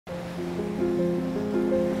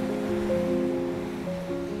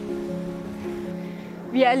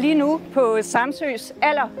Vi er lige nu på Samsøs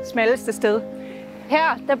allersmalleste sted.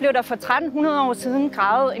 Her blev der for 1300 år siden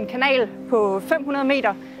gravet en kanal på 500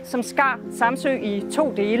 meter, som skar Samsø i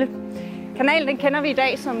 2 dele. Kanalen den kender vi i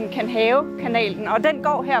dag som Kanhavekanalen, og den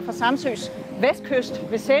går her fra Samsøs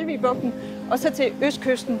vestkyst ved Sælvigbugten og så til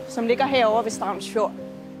østkysten, som ligger herovre ved Stavnsfjord.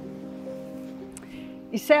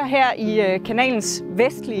 Især her i kanalens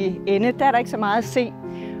vestlige ende, der er der ikke så meget at se.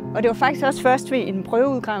 Og det var faktisk også først ved en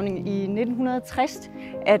prøveudgravning i 1960,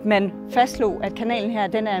 at man fastslog, at kanalen her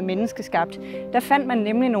den er menneskeskabt. Der fandt man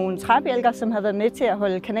nemlig nogle træbjælker, som havde været med til at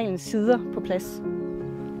holde kanalens sider på plads.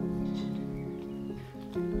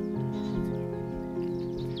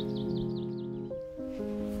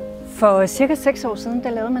 For cirka 6 år siden, der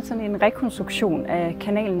lavede man sådan en rekonstruktion af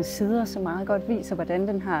kanalens sider, som meget godt viser, hvordan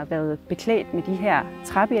den har været beklædt med de her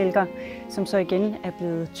træbjælker, som så igen er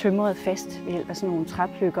blevet tømret fast ved hjælp af sådan nogle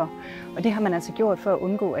træpløkker. Og det har man altså gjort for at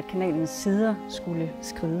undgå, at kanalens sider skulle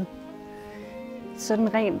skride.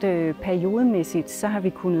 Sådan rent periodemæssigt, så har vi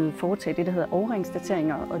kunnet foretage det, der hedder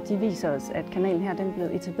årringsdateringer, og de viser os, at kanalen her den blev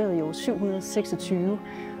etableret i år 726.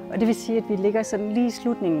 Og det vil sige, at vi ligger sådan lige i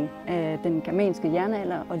slutningen af den germanske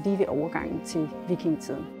jernalder og lige ved overgangen til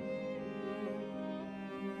vikingetiden.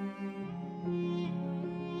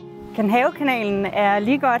 Kanhavekanalen er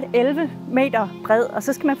lige godt 11 meter bred, og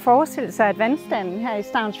så skal man forestille sig, at vandstanden her i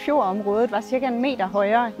Stavnsfjordområdet var cirka 1 meter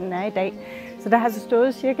højere, end den er i dag. Så der har altså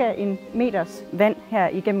stået cirka 1 meters vand her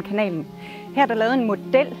igennem kanalen. Her er der lavet en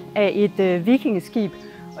model af et vikingeskib,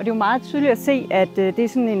 og det er jo meget tydeligt at se, at det er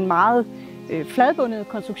sådan en meget fladbundet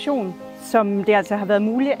konstruktion, som det altså har været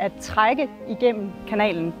muligt at trække igennem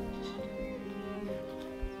kanalen.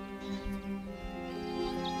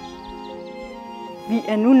 Vi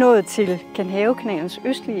er nu nået til Kanhavekanalens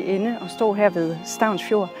østlige ende og står her ved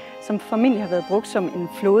Stavnsfjord, som formentlig har været brugt som en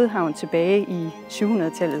flådehavn tilbage i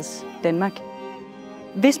 700-tallets Danmark.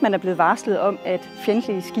 Hvis man er blevet varslet om, at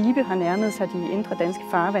fjendtlige skibe har nærmet sig de indre danske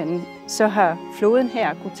farvande, så har flåden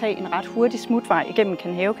her kunne tage en ret hurtig smutvej igennem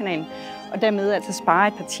Kanhavekanalen, og dermed altså spare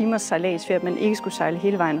et par timers sejlads ved, at man ikke skulle sejle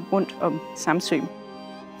hele vejen rundt om Samsø.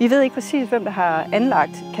 Vi ved ikke præcis, hvem der har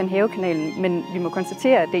anlagt Kanhavekanalen, men vi må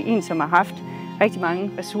konstatere, at det er en, som har haft rigtig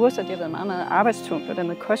mange ressourcer. Det har været meget, meget arbejdstungt og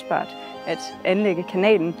dermed kostbart at anlægge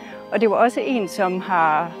kanalen. Og det var også en, som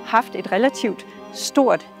har haft et relativt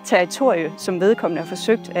stort territorie, som vedkommende har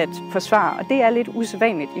forsøgt at forsvare. Og det er lidt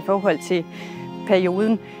usædvanligt i forhold til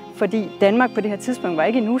perioden, fordi Danmark på det her tidspunkt var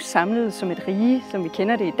ikke endnu samlet som et rige, som vi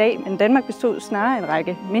kender det i dag, men Danmark bestod snarere af en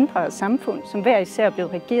række mindre samfund, som hver især blev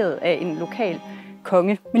regeret af en lokal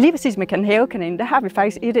konge. Men lige præcis med Kanhavekanalen, der har vi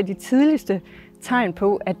faktisk et af de tidligste tegn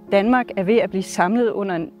på, at Danmark er ved at blive samlet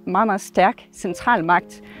under en meget, meget stærk central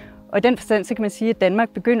magt. Og i den forstand så kan man sige, at Danmark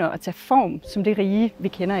begynder at tage form som det rige, vi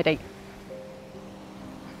kender i dag.